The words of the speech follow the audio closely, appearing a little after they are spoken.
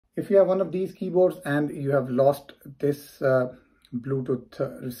If you have one of these keyboards and you have lost this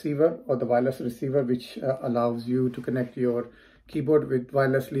Bluetooth receiver or the wireless receiver, which allows you to connect your keyboard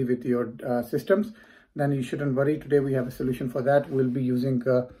wirelessly with your systems, then you shouldn't worry. Today we have a solution for that. We'll be using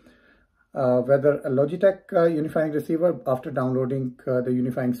whether a Logitech Unifying receiver. After downloading the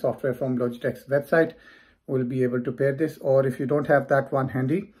Unifying software from Logitech's website, we'll be able to pair this, or if you don't have that one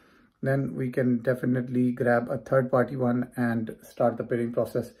handy, then we can definitely grab a third-party one and start the pairing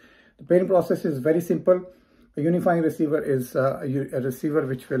process. The pairing process is very simple. A Unifying receiver is a receiver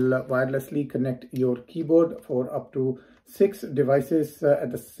which will wirelessly connect your keyboard for up to 6 devices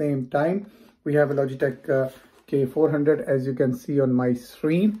at the same time. We have a Logitech K400, as you can see on my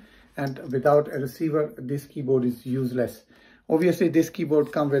screen, and without a receiver, this keyboard is useless. Obviously, this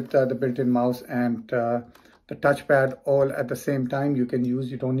keyboard comes with the built-in mouse and the touchpad all at the same time. You can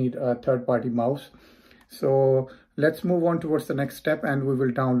use, you don't need a third-party mouse. So let's move on towards the next step, and we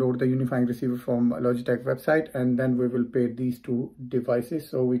will download the Unifying receiver from Logitech website, and then we will pair these two devices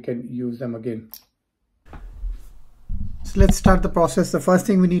so we can use them again. So let's start the process. The first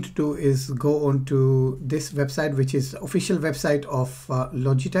thing we need to do is go on to this website, which is the official website of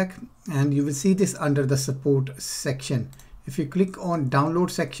Logitech, and you will see this under the support section. If you click on download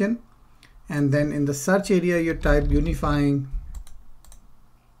section, and then in the search area you type Unifying,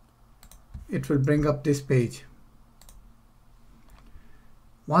 it will bring up this page.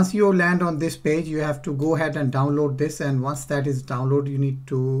 Once you land on this page, you have to go ahead and download this, and once that is downloaded, you need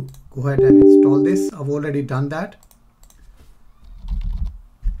to go ahead and install this. I've already done that.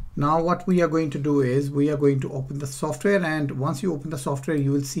 Now what we are going to do is we are going to open the software, and once you open the software,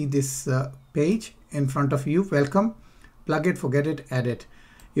 you will see this page in front of you. Welcome, plug it, forget it, add it.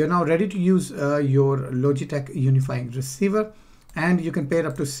 You're now ready to use your Logitech Unifying receiver, and you can pair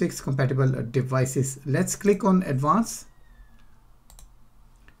up to 6 compatible devices. Let's click on Advanced,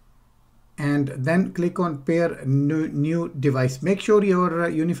 and then click on Pair New Device. Make sure your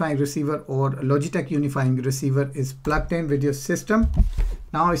Unifying receiver or Logitech Unifying receiver is plugged in with your system.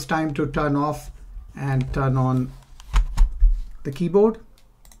 Now it's time to turn off and turn on the keyboard,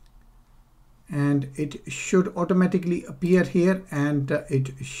 and it should automatically appear here, and it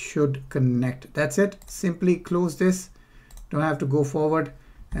should connect. That's it. Simply close this. Don't have to go forward,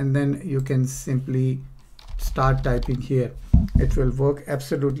 and then you can simply start typing here. It will work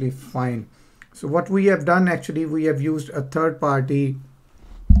absolutely fine. So what we have done, actually, we have used a third-party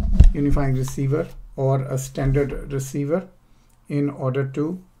Unifying receiver or a standard receiver in order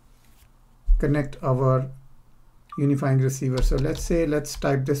to connect our Unifying receiver. So let's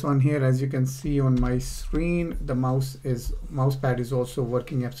type this one here. As you can see on my screen, the mouse pad is also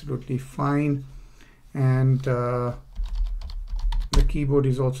working absolutely fine, and the keyboard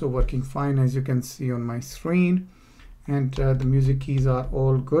is also working fine, as you can see on my screen, and the music keys are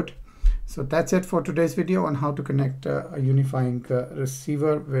all good. So that's it for today's video on how to connect a Unifying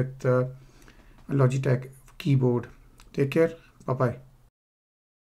receiver with a Logitech keyboard. Take care. Bye bye.